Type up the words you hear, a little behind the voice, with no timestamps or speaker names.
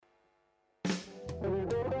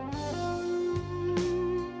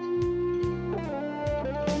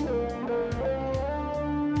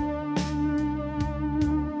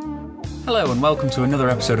Hello and welcome to another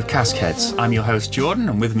episode of Cask Heads. I'm your host Jordan,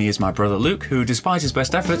 and with me is my brother Luke, who, despite his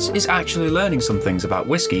best efforts, is actually learning some things about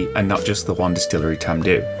whiskey and not just the one distillery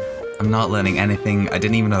Tamdhu. I'm not learning anything. I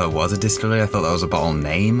didn't even know there was a distillery. I thought that was a bottle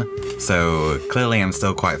name. So clearly I'm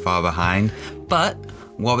still quite far behind. But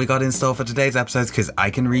what we got in store for today's episode, because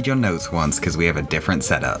I can read your notes once, because we have a different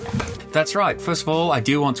setup. That's right. First of all, I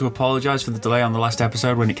do want to apologise for the delay on the last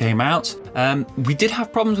episode when it came out. We did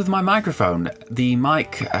have problems with my microphone. The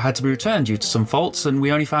mic had to be returned due to some faults, and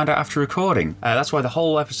we only found out after recording. That's why the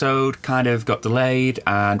whole episode kind of got delayed,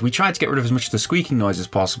 and we tried to get rid of as much of the squeaking noise as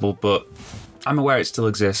possible, but I'm aware it still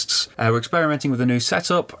exists. We're experimenting with a new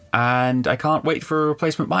setup, and I can't wait for a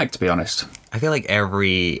replacement mic, to be honest. I feel like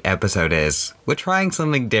every episode is, we're trying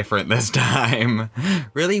something different this time.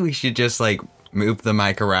 Really, we should just, move the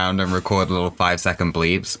mic around and record little 5-second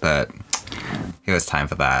bleeps, but it was time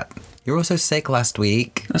for that. You were also sick last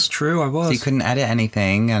week. That's true, I was. So you couldn't edit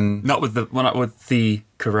anything, and... Not with the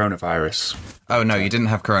coronavirus. Oh, no, you didn't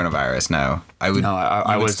have coronavirus, no. I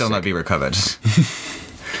would still sick. not be recovered.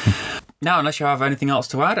 Now, unless you have anything else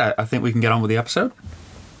to add, I think we can get on with the episode.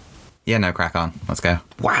 Yeah, no, crack on. Let's go.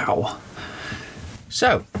 Wow.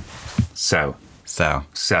 So.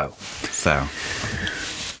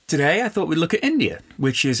 Today, I thought we'd look at India,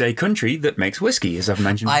 which is a country that makes whiskey, as I've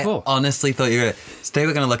mentioned before. I honestly thought you were... Today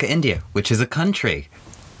we're going to look at India, which is a country.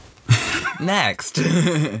 Next.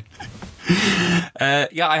 Yeah,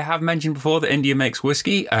 I have mentioned before that India makes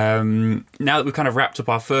whiskey. Now that we've kind of wrapped up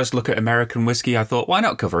our first look at American whiskey, I thought, why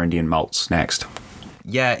not cover Indian malts next?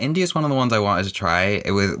 Yeah, India's one of the ones I wanted to try.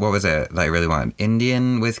 It was, what was it that I really wanted?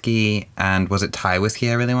 Indian whiskey, and was it Thai whiskey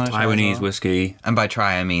I really wanted to try? Taiwanese whiskey. And by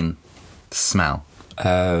try, I mean smell.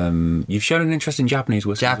 You've shown an interest in Japanese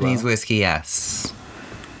whiskey. Japanese whiskey, yes.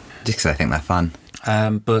 Just because I think they're fun.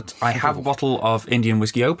 But I have a bottle of Indian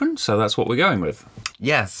whiskey open, so that's what we're going with.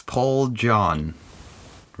 Yes, Paul John.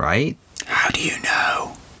 Right? How do you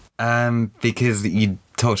know? Because you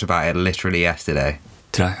talked about it literally yesterday.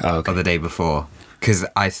 Did I? Oh, okay. Or the day before. Because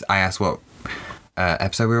I asked what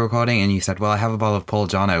episode we were recording, and you said, well, I have a bottle of Paul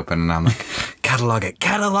John open, and I'm like, catalog it.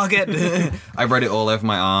 I wrote it all over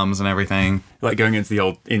my arms and everything. Like going into the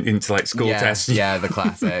old, into school tests. Yeah, the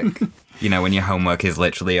classic. You know, when your homework is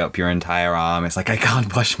literally up your entire arm, it's like, I can't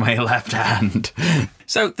push my left hand.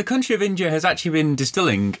 So the country of India has actually been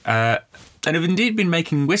distilling and have indeed been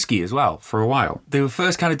making whiskey as well for a while. They were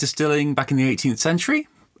first kind of distilling back in the 18th century.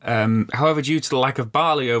 However, due to the lack of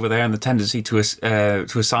barley over there and the tendency to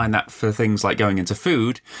assign that for things like going into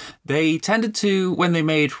food, they tended to, when they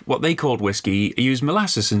made what they called whiskey, use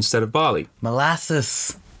molasses instead of barley.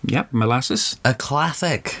 Molasses. Yep, molasses. A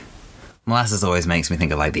classic. Molasses always makes me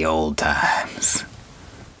think of the old times.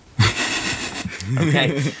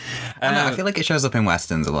 Okay. I feel like it shows up in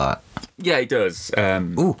westerns a lot. Yeah, it does.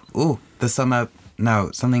 The summer... No,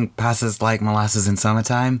 something passes like molasses in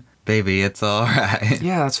summertime. Baby, it's all right.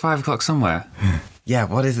 Yeah, that's 5 o'clock somewhere. Yeah,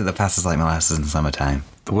 what is it that passes like molasses in summertime?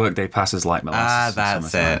 The workday passes like molasses.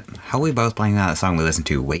 That's it. How are we both playing that song we listened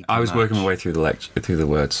to way too I was much? working my way through the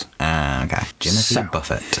words. Okay. Jimothy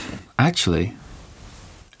Buffett. Actually,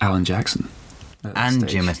 Alan Jackson. And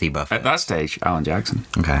Jimothy Buffett. At that stage, Alan Jackson.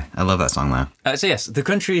 Okay, I love that song though. So yes, the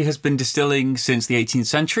country has been distilling since the 18th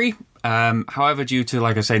century. However, due to,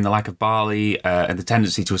 like I was saying, the lack of barley and the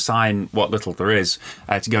tendency to assign what little there is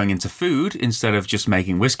to going into food instead of just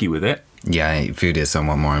making whiskey with it. Yeah, food is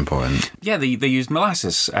somewhat more important. Yeah, they used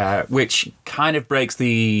molasses, which kind of breaks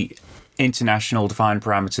the international defined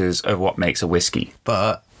parameters of what makes a whiskey.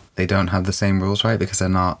 But they don't have the same rules, right? Because they're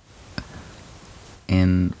not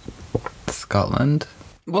in Scotland?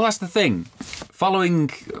 Well, that's the thing. Following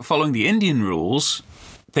the Indian rules,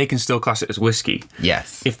 they can still class it as whiskey.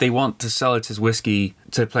 Yes. If they want to sell it as whiskey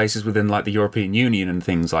to places within the European Union and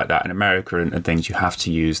things like that, in America and things, you have to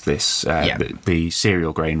use this, the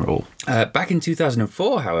cereal grain rule. Back in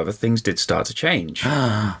 2004, however, things did start to change.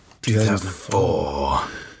 2004.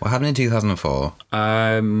 What happened in 2004?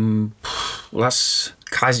 That's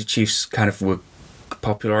Kaiser Chiefs kind of were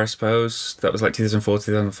popular, I suppose. That was 2004,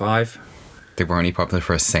 2005. They were only popular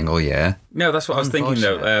for a single year. No, that's what I was thinking,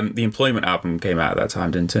 though. The Employment album came out at that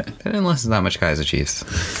time, didn't it? I didn't listen to that much Kaiser Chiefs.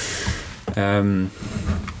 I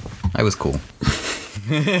was cool.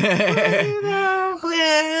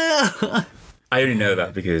 I only know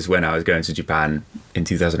that because when I was going to Japan in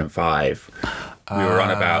 2005, we were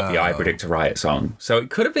on about the I Predict a Riot song. So it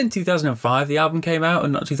could have been 2005 the album came out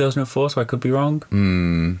and not 2004, so I could be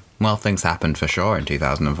wrong. Well, things happened for sure in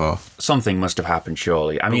 2004. Something must have happened,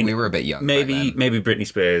 surely. I mean, we were a bit young. Maybe Britney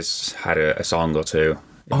Spears had a song or two.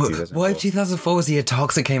 Oh, 2004. what if 2004 was the year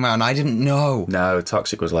Toxic came out and I didn't know? No,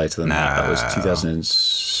 Toxic was later than that. That was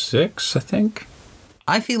 2006, I think.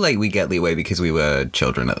 I feel like we get leeway because we were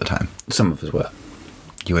children at the time. Some of us were.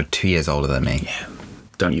 You were 2 years older than me. Yeah.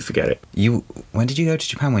 Don't you forget it. When did you go to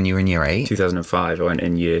Japan? When you were in year 8? 2005, I went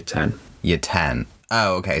in year 10. Year 10.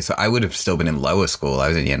 Oh, okay. So I would have still been in lower school. I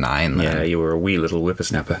was in year 9 then. Yeah, you were a wee little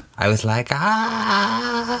whippersnapper. I was like,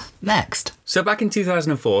 next. So back in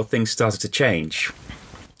 2004, things started to change.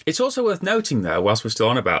 It's also worth noting, though, whilst we're still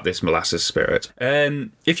on about this molasses spirit,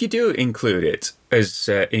 if you do include it, as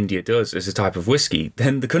India does, as a type of whiskey,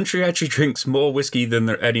 then the country actually drinks more whiskey than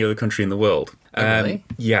any other country in the world. Really?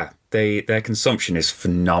 Yeah, their consumption is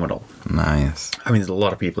phenomenal. Nice. I mean, there's a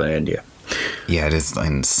lot of people in India. Yeah, it is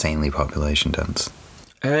insanely population dense.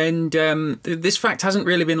 And this fact hasn't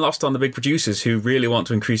really been lost on the big producers who really want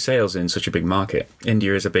to increase sales in such a big market.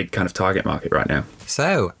 India is a big kind of target market right now.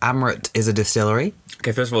 So, Amrut is a distillery?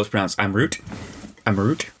 Okay, first of all, it's pronounced Amrut.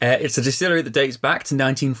 Amrut. It's a distillery that dates back to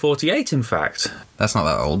 1948, in fact. That's not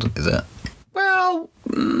that old, is it? Well,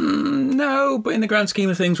 no, but in the grand scheme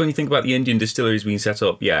of things, when you think about the Indian distilleries being set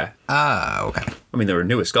up, yeah. Ah, okay. I mean, there were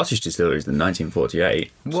newer Scottish distilleries than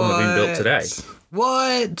 1948. Some are being built today.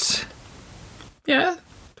 What? Yeah,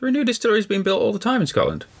 there are new distilleries being built all the time in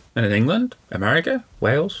Scotland. And in England, America,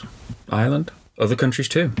 Wales, Ireland, other countries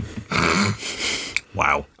too.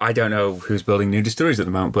 Wow. I don't know who's building new distilleries at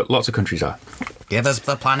the moment, but lots of countries are. Give us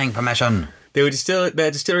the planning permission. Their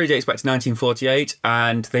distillery dates back to 1948,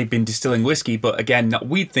 and they've been distilling whiskey, but again,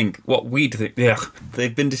 they've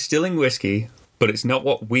been distilling whiskey, but it's not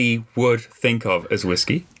what we would think of as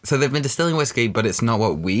whiskey. So they've been distilling whiskey, but it's not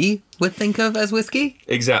what we would think of as whiskey?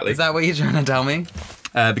 Exactly. Is that what you're trying to tell me?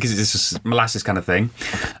 Because it's just a molasses kind of thing.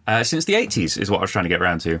 Since the 80s is what I was trying to get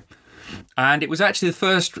around to. And it was actually the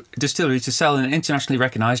first distillery to sell an internationally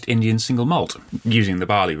recognised Indian single malt, using the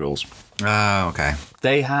barley rules. Oh, okay.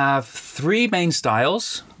 They have 3 main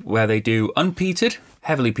styles, where they do unpeated,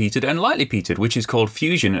 heavily peated, and lightly peated, which is called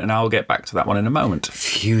Fusion, and I'll get back to that one in a moment.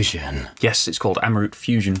 Fusion. Yes, it's called Amrut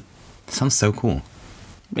Fusion. Sounds so cool.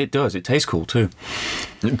 It does. It tastes cool, too.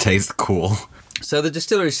 It tastes cool. So the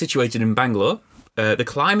distillery is situated in Bangalore. The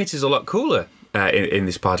climate is a lot cooler in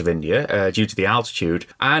this part of India due to the altitude,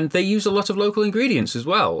 and they use a lot of local ingredients as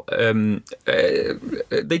well.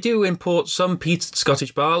 They do import some peated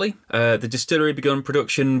Scottish barley. The distillery began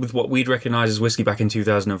production with what we'd recognise as whiskey back in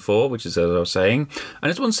 2004, which is as I was saying, and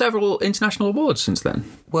it's won several international awards since then.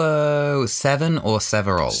 Whoa, 7 or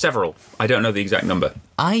several? Several. I don't know the exact number.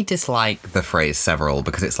 I dislike the phrase several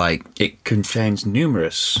because it's like... It contains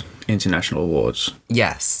numerous international awards.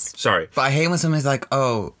 Yes. Sorry. But I hate when someone's like,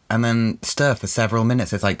 oh, and then stir for several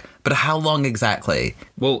minutes. It's like, but how long exactly?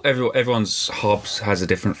 Well, everyone's hobs has a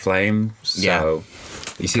different flame, so... Yeah.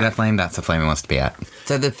 You see that flame? That's the flame it wants to be at.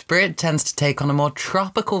 So the spirit tends to take on a more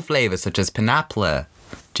tropical flavour, such as pineapple,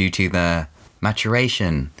 due to the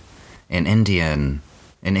maturation in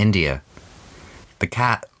India. The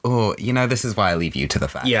cat... Oh, this is why I leave you to the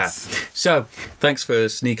facts. Yeah. So, thanks for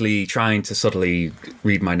sneakily trying to subtly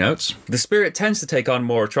read my notes. The spirit tends to take on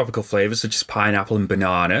more tropical flavours, such as pineapple and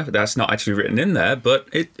banana. That's not actually written in there, but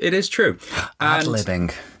it is true.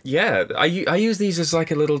 Ad-libbing. Yeah, I use these as like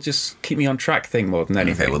a little just keep me on track thing more than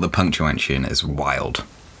anything. Okay, well, the punctuation is wild.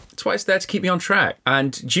 That's why it's there to keep me on track.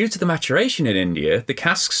 And due to the maturation in India, the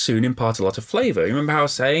casks soon impart a lot of flavour. You remember how I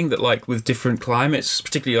was saying that, like, with different climates,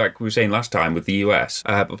 particularly like we were saying last time with the US,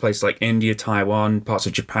 but places like India, Taiwan, parts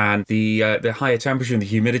of Japan, the higher temperature and the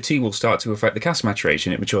humidity will start to affect the cask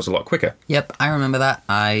maturation. It matures a lot quicker. Yep, I remember that.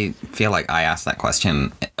 I feel like I asked that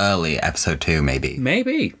question early, episode 2, maybe.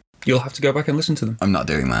 Maybe. You'll have to go back and listen to them. I'm not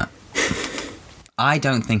doing that. I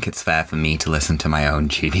don't think it's fair for me to listen to my own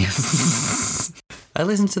genius. I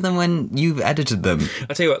listen to them when you've edited them.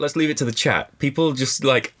 I'll tell you what, let's leave it to the chat. People just,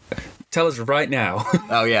 tell us right now.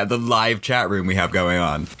 Oh, yeah, the live chat room we have going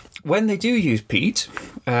on. When they do use peat,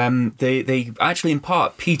 they actually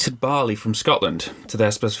impart peated barley from Scotland to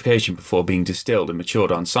their specification before being distilled and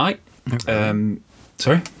matured on site. Okay.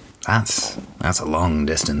 Sorry? That's a long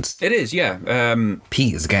distance. It is, yeah.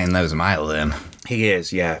 Pete is getting those miles in. He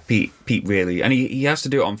is, yeah. Pete really. And he has to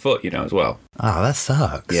do it on foot, as well. Oh, that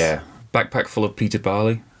sucks. Yeah. Backpack full of peated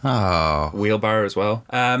barley. Oh. Wheelbarrow as well.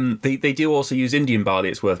 They do also use Indian barley,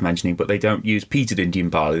 it's worth mentioning, but they don't use peated Indian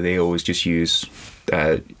barley. They always just use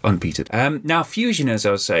unpeated. Now, fusion, as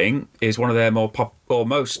I was saying, is one of their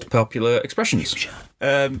most popular expressions.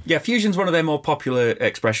 Fusion's one of their more popular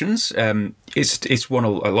expressions. It's won a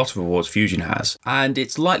lot of awards, Fusion has. And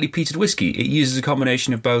it's lightly peated whiskey. It uses a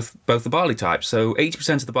combination of both the barley types. So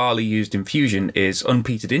 80% of the barley used in Fusion is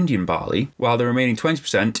unpeated Indian barley, while the remaining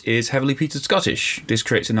 20% is heavily peated Scottish. This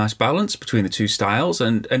creates a nice balance between the two styles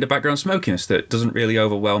and a background smokiness that doesn't really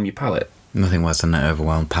overwhelm your palate. Nothing worse than an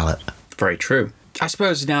overwhelmed palate. Very true. I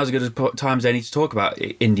suppose now's as good a time as any to talk about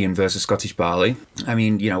Indian versus Scottish barley. I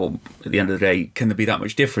mean, at the end of the day, can there be that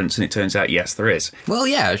much difference? And it turns out, yes, there is. Well,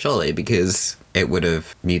 yeah, surely, because it would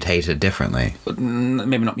have mutated differently.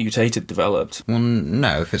 Maybe not mutated, developed. Well,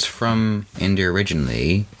 no, if it's from India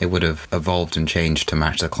originally, it would have evolved and changed to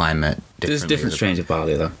match the climate differently. There's different strains of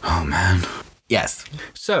barley, though. Oh, man. Yes.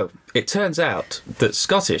 So, it turns out that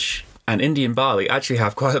Scottish and Indian barley actually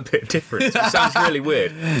have quite a bit of difference. It sounds really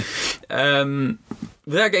weird.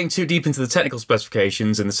 Without getting too deep into the technical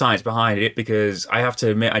specifications and the science behind it, because I have to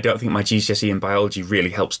admit, I don't think my GCSE in biology really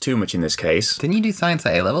helps too much in this case. Didn't you do science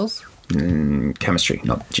at A-levels? Chemistry,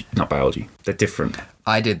 not biology. They're different.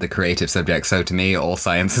 I did the creative subject, so to me, all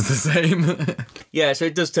science is the same. Yeah, so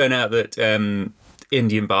it does turn out that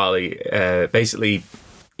Indian barley, basically...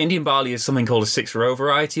 Indian barley is something called a 6-row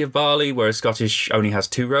variety of barley, whereas Scottish only has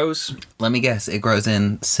 2 rows. Let me guess, it grows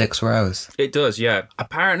in 6 rows. It does, yeah.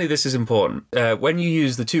 Apparently this is important. When you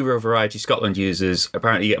use the 2-row variety Scotland uses,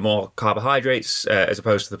 apparently you get more carbohydrates as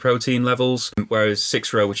opposed to the protein levels, whereas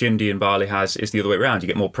 6-row, which Indian barley has, is the other way around. You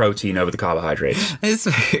get more protein over the carbohydrates. It's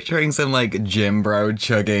picturing some, gym bro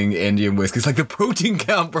chugging Indian whiskey. It's like the protein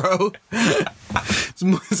count, bro.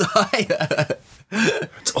 It's higher.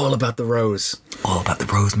 It's all about the rows. All about the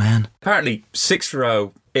rows, man. Apparently,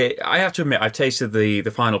 6-row... I have to admit, I've tasted the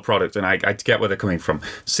final product and I get where they're coming from.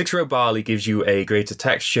 6-row barley gives you a greater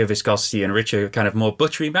texture, viscosity, and richer, kind of more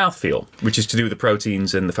buttery mouthfeel, which is to do with the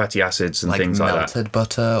proteins and the fatty acids and things like that. Like melted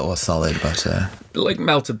butter or solid butter? Like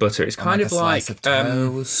melted butter. It's kind of like... a slice of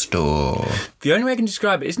toast or... The only way I can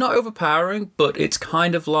describe it, it's not overpowering, but it's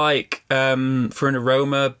kind of like, for an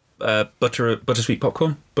aroma... buttersweet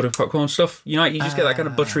popcorn, butter popcorn stuff. You just get that kind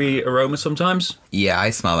of buttery aroma sometimes. Yeah,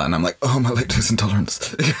 I smell that and I'm like, oh, my lactose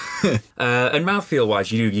intolerance. And mouthfeel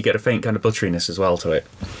wise, you get a faint kind of butteriness as well to it.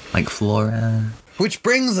 Like Flora. Which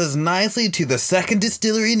brings us nicely to the second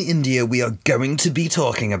distillery in India we are going to be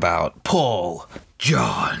talking about. Paul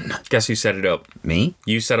John. Guess who set it up? Me?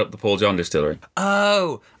 You set up the Paul John distillery.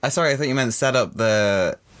 Oh, sorry, I thought you meant set up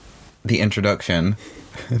the introduction.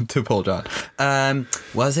 To Paul John.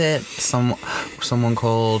 Was it someone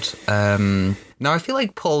called... Now, I feel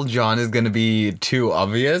like Paul John is going to be too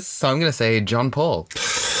obvious, so I'm going to say John Paul.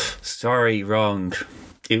 Sorry, wrong.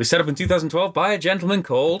 It was set up in 2012 by a gentleman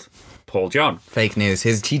called Paul John. Fake news.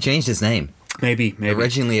 He changed his name. Maybe.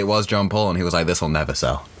 Originally, it was John Paul, and he was like, this will never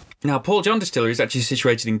sell. Now, Paul John Distillery is actually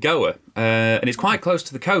situated in Goa, and it's quite close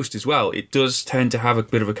to the coast as well. It does tend to have a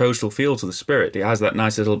bit of a coastal feel to the spirit. It has that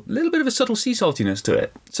nice little bit of a subtle sea saltiness to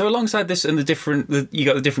it. So alongside this and you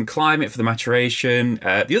got the different climate for the maturation.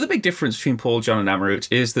 The other big difference between Paul John and Amrut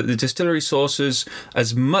is that the distillery sources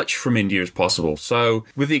as much from India as possible. So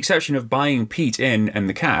with the exception of buying peat in and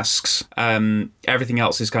the casks, everything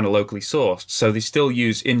else is kind of locally sourced. So they still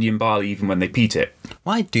use Indian barley even when they peat it.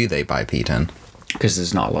 Why do they buy peat in? Because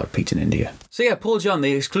there's not a lot of peat in India. So yeah, Paul John,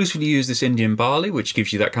 they exclusively use this Indian barley, which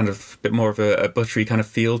gives you that kind of bit more of a buttery kind of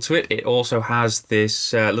feel to it. It also has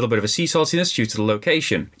this little bit of a sea saltiness due to the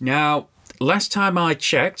location. Now, last time I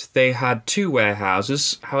checked, they had 2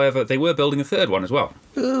 warehouses. However, they were building a 3rd one as well.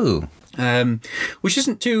 Ooh. Which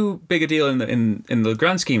isn't too big a deal in the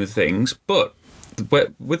grand scheme of things, but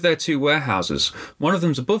with their 2 warehouses, one of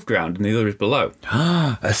them's above ground and the other is below.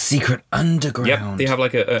 A secret underground. Yep, they have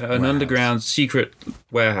like an underground secret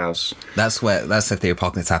warehouse. That's if the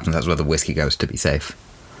apocalypse happens, that's where the whiskey goes to be safe.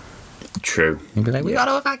 True. You'd be like, we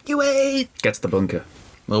gotta evacuate. Get to the bunker.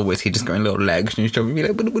 Little whiskey just going little legs and you'd be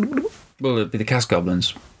like... Well, it'd be the cask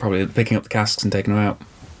goblins. Probably picking up the casks and taking them out.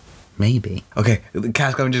 Maybe. Okay, the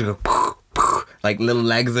cask goblin just go... Like little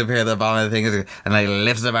legs appear at the bottom of the thing, and like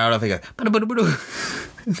lifts them out of it.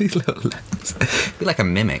 These little legs. It'd be like a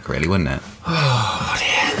mimic, really, wouldn't it? Oh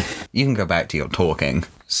dear. You can go back to your talking.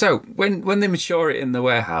 So when they mature it in the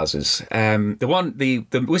warehouses,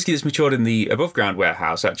 the whiskey that's matured in the above ground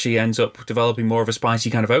warehouse actually ends up developing more of a spicy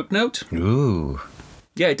kind of oak note. Ooh.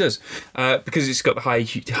 Yeah, it does. Because it's got the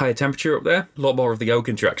higher temperature up there, a lot more of the oak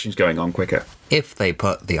interactions going on quicker. If they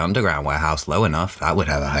put the underground warehouse low enough, that would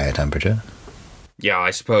have a higher temperature. Yeah,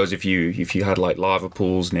 I suppose if you had like lava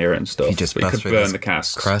pools near it and stuff, you just it could burn the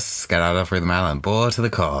casks. Crusts, get out of through the melon, bore to the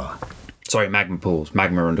core. Sorry, magma pools.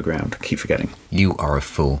 Magma underground. I keep forgetting. You are a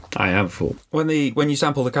fool. I am a fool. When you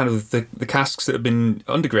sample the kind of the casks that have been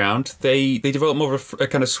underground, they develop more of a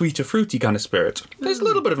kind of sweeter, fruity kind of spirit. There's a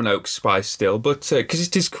little bit of an oak spice still, but because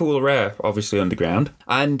it is cool rare, obviously underground.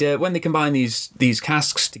 And when they combine these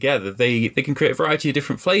casks together, they can create a variety of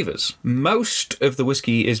different flavours. Most of the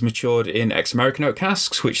whiskey is matured in ex-American oak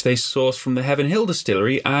casks, which they source from the Heaven Hill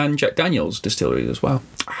Distillery and Jack Daniel's Distillery as well.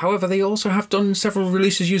 However, they also have done several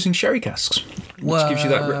releases using sherry casks, which gives you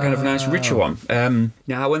that kind of nice, richer one.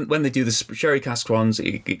 Now, when they do the sherry cask ones,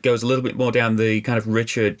 it goes a little bit more down the kind of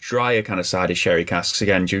richer, drier kind of side of sherry casks,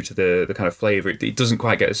 again, due to the kind of flavour. It doesn't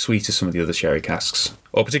quite get as sweet as some of the other sherry casks,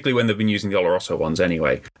 or particularly when they've been using the Oloroso ones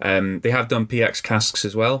anyway. They have done PX casks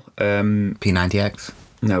as well. P90X?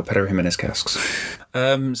 No, Pedro Jimenez casks.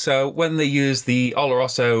 So when they use the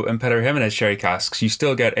Oloroso and Pedro Jimenez sherry casks, you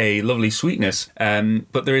still get a lovely sweetness,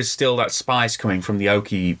 but there is still that spice coming from the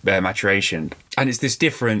oaky maturation. And it's this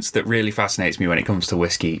difference that really fascinates me when it comes to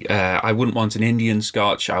whiskey. I wouldn't want an Indian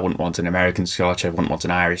Scotch, I wouldn't want an American Scotch, I wouldn't want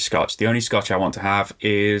an Irish Scotch. The only Scotch I want to have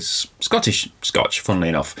is Scottish Scotch, funnily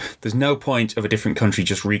enough. There's no point of a different country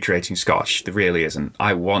just recreating Scotch. There really isn't.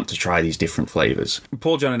 I want to try these different flavours.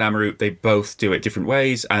 Paul John and Amaroot, they both do it different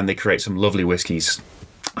ways, and they create some lovely whiskies.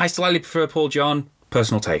 I slightly prefer Paul John,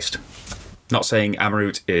 personal taste. Not saying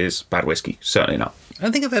Amaroot is bad whiskey, certainly not. I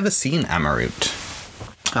don't think I've ever seen Amaroot.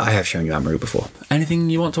 I have shown you Amaroot before. Anything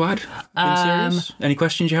you want to add? Serious? Any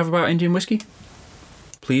questions you have about Indian whiskey?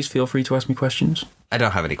 Please feel free to ask me questions. I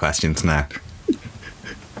don't have any questions now.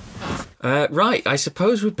 Right, I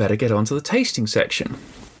suppose we'd better get on to the tasting section.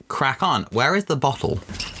 Crack on. Where is the bottle?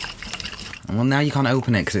 Well, now you can't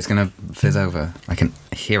open it because it's going to fizz over. I can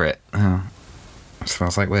hear it. Oh. It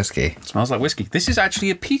smells like whiskey. It smells like whiskey. This is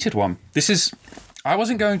actually a peated one. I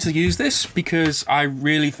wasn't going to use this because I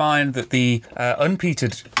really find that the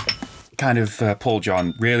unpeated kind of Paul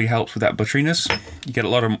John really helps with that butteriness. You get a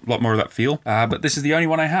lot more of that feel. But this is the only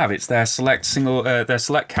one I have. It's their select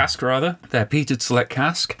cask rather. Their peated select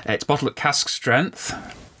cask. It's bottled at cask strength.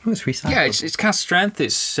 Oh, it's recycled. Yeah, it's cask strength.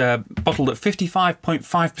 It's bottled at 55.5%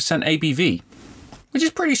 ABV, which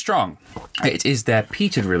is pretty strong. It is their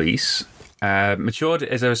peated release. Matured,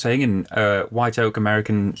 as I was saying, in ex-White Oak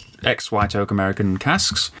American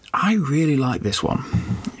casks. I really like this one.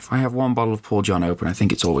 If I have one bottle of Paul John open, I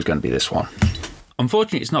think it's always going to be this one.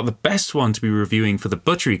 Unfortunately, it's not the best one to be reviewing for the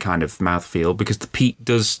buttery kind of mouthfeel because the peat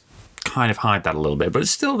does kind of hide that a little bit, but it's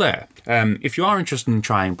still there. If you are interested in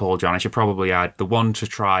trying Paul John, I should probably add the one to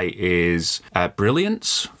try is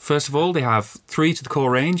Brilliance. First of all, they have 3 to the core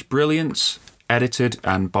range: Brilliance, Edited,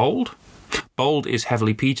 and Bold. Bold is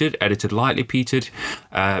heavily peated, Edited lightly peated,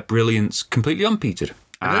 Brilliance completely unpeated.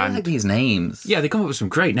 I really like these names. Yeah, they come up with some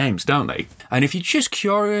great names, don't they? And if you're just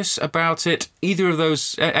curious about it, any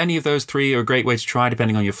of those 3 are a great way to try,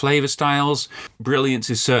 depending on your flavour styles. Brilliance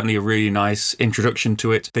is certainly a really nice introduction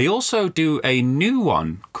to it. They also do a new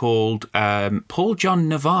one called Paul John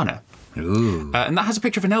Nirvana. Ooh. And that has a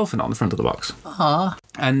picture of an elephant on the front of the box. Aww.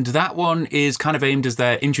 And that one is kind of aimed as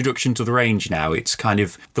their introduction to the range now. It's kind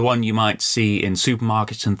of the one you might see in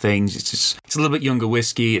supermarkets and things. It's a little bit younger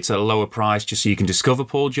whiskey. It's at a lower price just so you can discover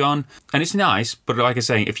Paul John. And it's nice, but like I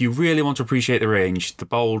say, if you really want to appreciate the range, the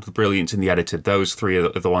Bold, the Brilliant, and the Edited, those 3 are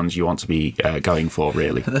the ones you want to be going for,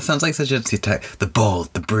 really. That sounds like such a... The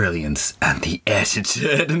Bold, the Brilliance, and the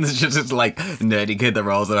Edited. And it's just like nerdy kid that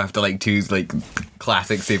rolls and have to choose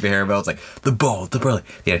classic superhero belts, like the Bold, the Brilliant.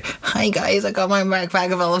 Yeah. Hi guys, I got my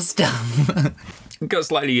backpack full of stuff. Got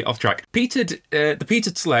slightly off track. Peated, the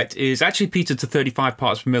peated select is actually peated to 35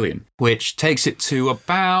 parts per million, which takes it to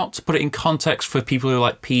about, to put it in context for people who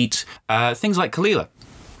like peat, things like Kalila.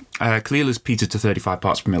 Kalila's peated to 35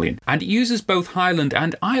 parts per million. And it uses both Highland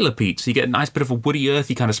and Isla peat, so you get a nice bit of a woody,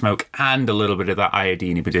 earthy kind of smoke and a little bit of that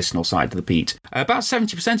iodine medicinal side to the peat. About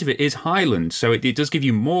 70% of it is Highland, so it does give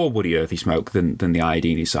you more woody, earthy smoke than the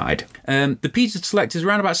iodine side. The peated select is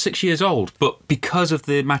around about 6 years old, but because of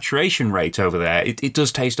the maturation rate over there, it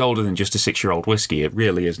does taste older than just a 6-year-old whiskey. It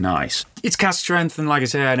really is nice. It's cask strength, and like I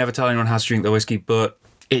say, I never tell anyone how to drink the whiskey, but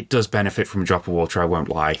it does benefit from a drop of water, I won't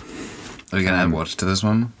lie. Are you going to add water to this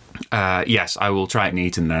one? Yes, I will try it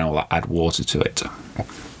neat and then I'll add water to it.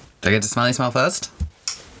 Do I get to smell first?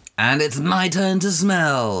 And it's my turn to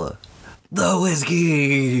smell the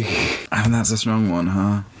whiskey. And that's a strong one,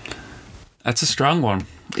 huh? That's a strong one.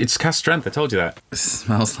 It's cask strength, I told you that. It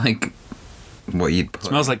smells like what you'd put. It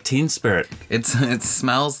smells like teen spirit. It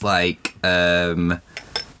smells like...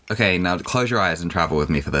 Okay, now close your eyes and travel with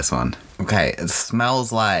me for this one. Okay, it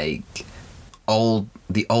smells like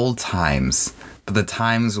the old times. but the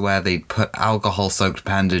times where they'd put alcohol-soaked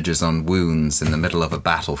bandages on wounds in the middle of a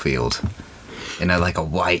battlefield, in a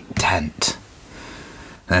white tent.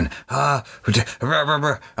 And we're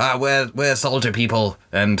soldier people,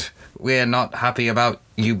 and we're not happy about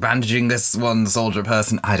you bandaging this one soldier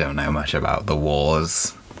person. I don't know much about the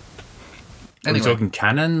wars. Are we talking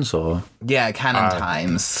cannons or? Yeah, cannon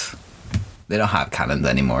times. They don't have cannons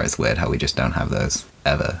anymore. It's weird how we just don't have those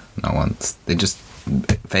ever. Not once. They just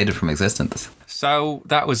faded from existence. So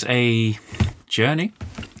that was a journey.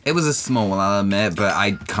 It was a small one, I'll admit, but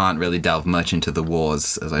I can't really delve much into the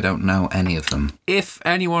wars as I don't know any of them. If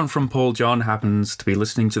anyone from Paul John happens to be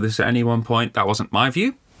listening to this at any one point, that wasn't my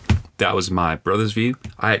view. That was my brother's view.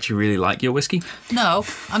 I actually really like your whiskey. No,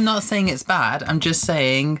 I'm not saying it's bad. I'm just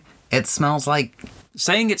saying it smells like...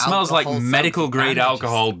 Saying it smells like medical-grade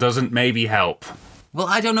alcohol doesn't maybe help. Well,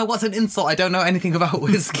 I don't know what's an insult. I don't know anything about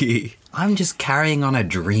whiskey. I'm just carrying on a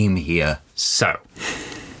dream here. So...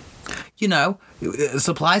 You know,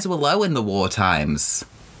 supplies were low in the war times.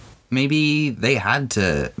 Maybe they had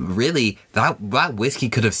to. Really, that whiskey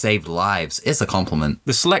could have saved lives. It's a compliment.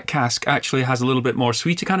 The Select Cask actually has a little bit more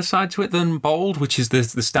sweeter kind of side to it than Bold, which is the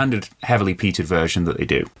standard heavily peated version that they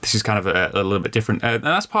do. This is kind of a little bit different. And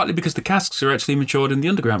that's partly because the casks are actually matured in the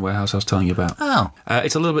underground warehouse I was telling you about. Oh.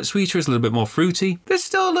 It's a little bit sweeter, it's a little bit more fruity. There's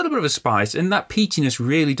still a little bit of a spice, and that peatiness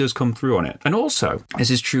really does come through on it. And also,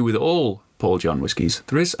 this is true with all Paul John whiskies,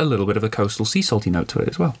 there is a little bit of a coastal sea salty note to it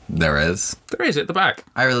as well. There is? There is at the back.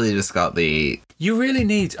 I really just got the... You really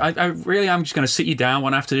need... I really am just going to sit you down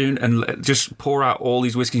one afternoon and just pour out all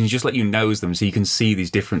these whiskies and just let you nose them so you can see these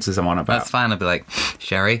differences I'm on about. That's fine. I'll be like,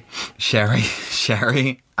 sherry,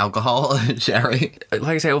 alcohol, sherry. Like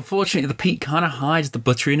I say, unfortunately, the peat kind of hides the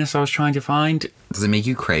butteriness I was trying to find. Does it make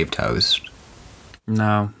you crave toast?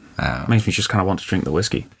 No. Oh. Makes me just kind of want to drink the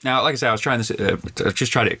whiskey. Now, like I say, I was trying this. I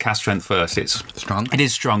just tried it at cask strength first. It's strong. It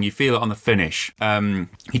is strong. You feel it on the finish. You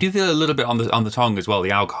do feel a little bit on the tongue as well.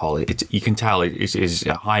 The alcohol, you can tell it is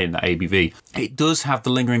high in that ABV. It does have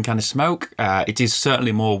the lingering kind of smoke. It is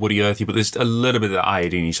certainly more woody earthy, but there's a little bit of the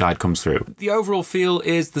iodine side comes through. The overall feel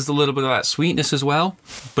is there's a little bit of that sweetness as well.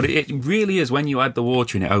 But it really is when you add the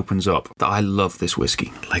water and it opens up that I love this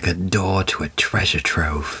whiskey. Like a door to a treasure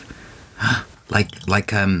trove. Like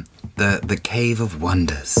the Cave of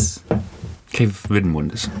Wonders. Cave of Forbidden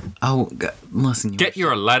Wonders. Oh, listen. Get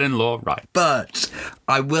your Aladdin lore right. But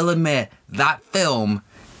I will admit, that film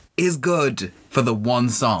is good for the one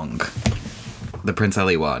song. The Prince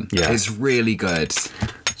Ali one. Yeah. It's really good.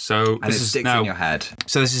 So and this it sticks in your head.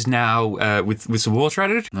 So this is now with some water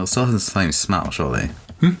added? Well, it still has the same smell, surely.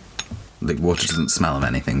 Like, water doesn't smell of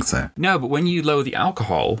anything, so... No, but when you lower the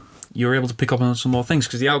alcohol, you're able to pick up on some more things,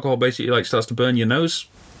 because the alcohol basically starts to burn your nose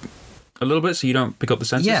a little bit, so you don't pick up the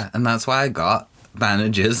senses. Yeah, and that's why I got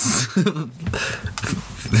bandages.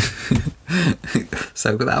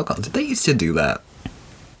 So with alcohol, did they used to do that?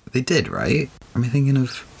 They did, right? Am I thinking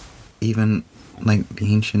of even, like,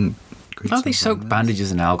 the ancient Greeks? No, they soak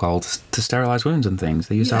bandages in alcohol to sterilise wounds and things.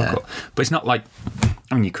 They use alcohol. But it's not like...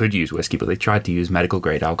 I mean, you could use whiskey, but they tried to use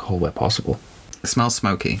medical-grade alcohol where possible. It smells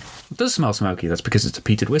smoky. It does smell smoky. That's because it's a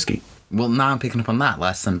peated whiskey. Well, now I'm picking up on that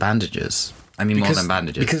less than bandages. I mean, more than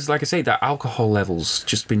bandages. Because, like I say, that alcohol level's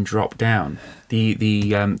just been dropped down.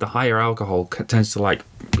 The higher alcohol tends to, like...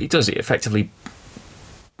 It effectively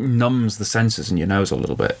numbs the senses in your nose a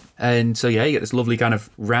little bit. And so, yeah, you get this lovely kind of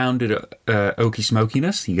rounded oaky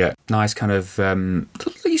smokiness. You get nice kind of...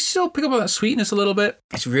 you still pick up on that sweetness a little bit.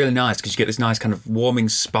 It's really nice because you get this nice kind of warming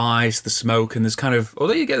spice, the smoke, and there's kind of...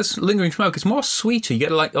 Although you get this lingering smoke, it's more sweeter. You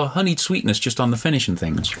get like a honeyed sweetness just on the finish and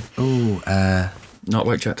things. Ooh, Not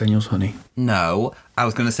like Jack Daniel's honey. No, I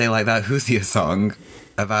was going to say like that Hoothia song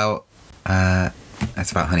about...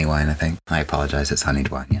 it's about honey wine, I think. I apologise, it's honeyed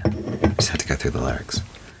wine, yeah. Just had to go through the lyrics.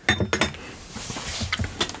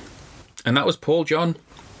 And that was Paul John,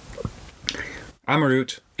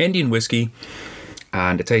 Amaroot, Indian whiskey,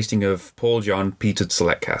 and a tasting of Paul John peated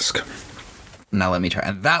select cask. Now let me try.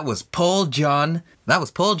 And that was Paul John.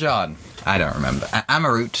 I don't remember.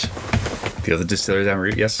 Amaroot. The other distiller is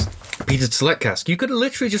Amaroot, yes. Peated select cask. You could have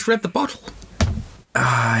literally just read the bottle.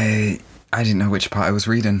 I didn't know which part I was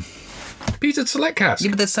reading. Peated select cask.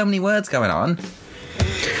 Yeah, but there's so many words going on.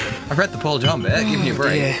 I've read the Paul John bit. Give me a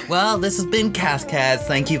break. Yeah. Well, this has been Cascads.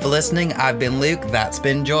 Thank you for listening. I've been Luke. That's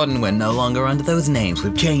been Jordan. We're no longer under those names.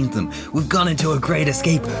 We've changed them. We've gone into a great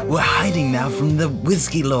escape. We're hiding now from the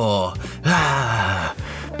whiskey law. But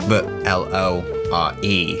Lore.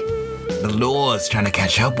 The law's trying to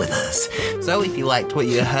catch up with us. So if you liked what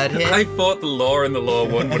you heard here... I thought the law and the law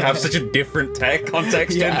one would have such a different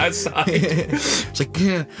context in that side. It's like,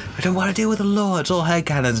 I don't want to deal with the law. It's all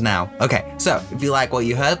headcanons now. Okay, so if you like what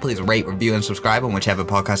you heard, please rate, review, and subscribe on whichever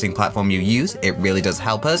podcasting platform you use. It really does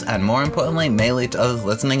help us, and more importantly, mail it to others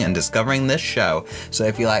listening and discovering this show. So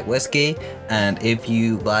if you like whiskey, and if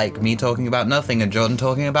you like me talking about nothing and Jordan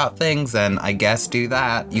talking about things, then I guess do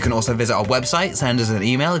that. You can also visit our website, send us an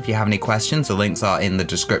email if you have any questions. The links are in the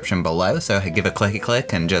description below, so give a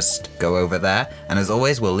click and just go over there. And as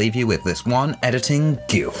always, we'll leave you with this one editing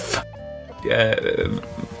goof. It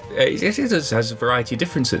has a variety of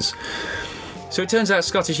differences. So it turns out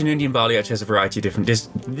Scottish and Indian barley actually has a variety of different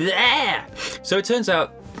So it turns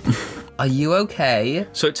out... Are you okay?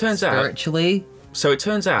 So it turns Spiritually? So it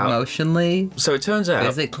turns out... Emotionally? So it turns out...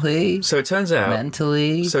 Physically? So it turns out...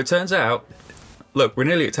 Mentally? So it turns out... Look, we're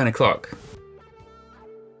nearly at 10 o'clock.